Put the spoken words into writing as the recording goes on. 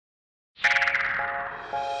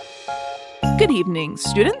Good evening,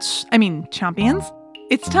 students. Champions.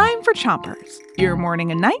 It's time for Chompers, your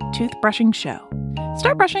morning and night toothbrushing show.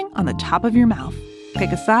 Start brushing on the top of your mouth.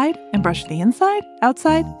 Pick a side and brush the inside,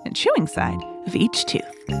 outside, and chewing side of each tooth.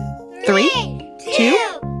 3, 2,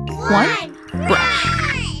 1, brush.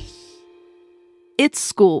 It's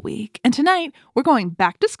school week, and tonight we're going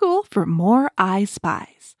back to school for more I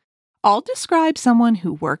Spies. I'll describe someone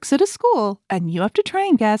who works at a school, and you have to try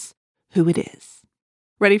and guess who it is.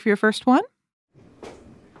 Ready for your first one?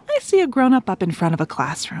 I see a grown-up up in front of a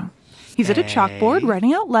classroom. He's at a chalkboard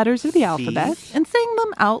writing out letters of the alphabet and saying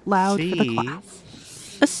them out loud for the class.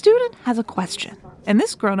 A student has a question, and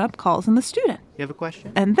this grown-up calls on the student. You have a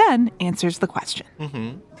question? And then answers the question.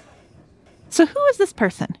 So who is this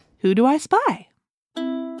person? Who do I spy?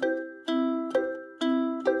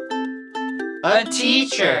 A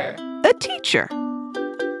teacher. A teacher.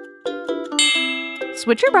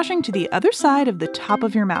 Switch your brushing to the other side of the top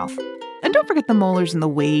of your mouth. And don't forget the molars in the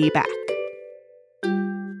way back.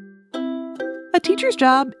 A teacher's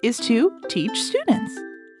job is to teach students.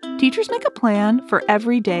 Teachers make a plan for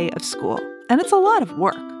every day of school, and it's a lot of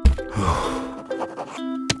work.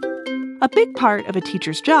 A big part of a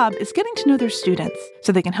teacher's job is getting to know their students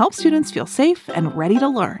so they can help students feel safe and ready to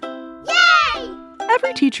learn. Yay!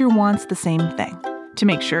 Every teacher wants the same thing, to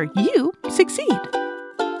make sure you succeed.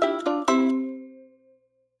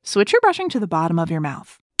 Switch your brushing to the bottom of your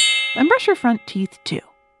mouth. And brush your front teeth, too.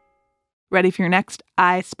 Ready for your next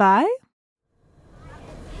I Spy?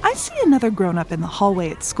 I see another grown-up in the hallway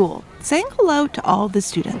at school, saying hello to all the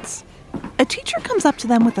students. A teacher comes up to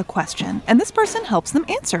them with a question, and this person helps them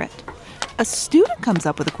answer it. A student comes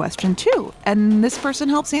up with a question, too, and this person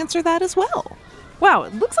helps answer that as well. Wow,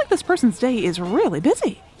 it looks like this person's day is really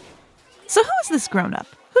busy. So who is this grown-up?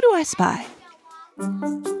 Who do I spy?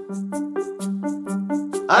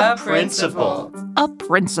 A principal. A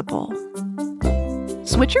principal.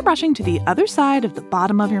 Switch your brushing to the other side of the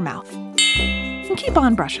bottom of your mouth. And keep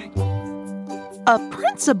on brushing. A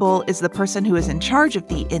principal is the person who is in charge of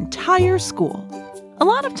the entire school. A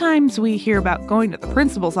lot of times we hear about going to the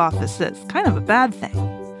principal's office as kind of a bad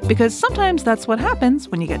thing, because sometimes that's what happens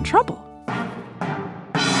when you get in trouble.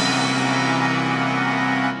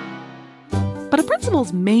 But a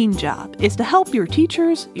principal's main job is to help your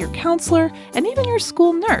teachers, your counselor, and even your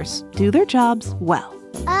school nurse do their jobs well.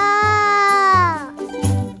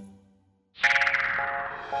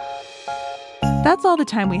 That's all the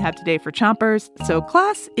time we have today for Chompers, so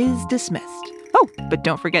class is dismissed. Oh, but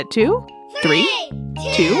don't forget to 3,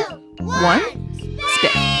 2, 1,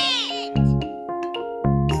 spit.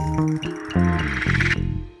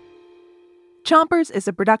 Chompers is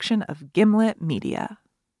a production of Gimlet Media.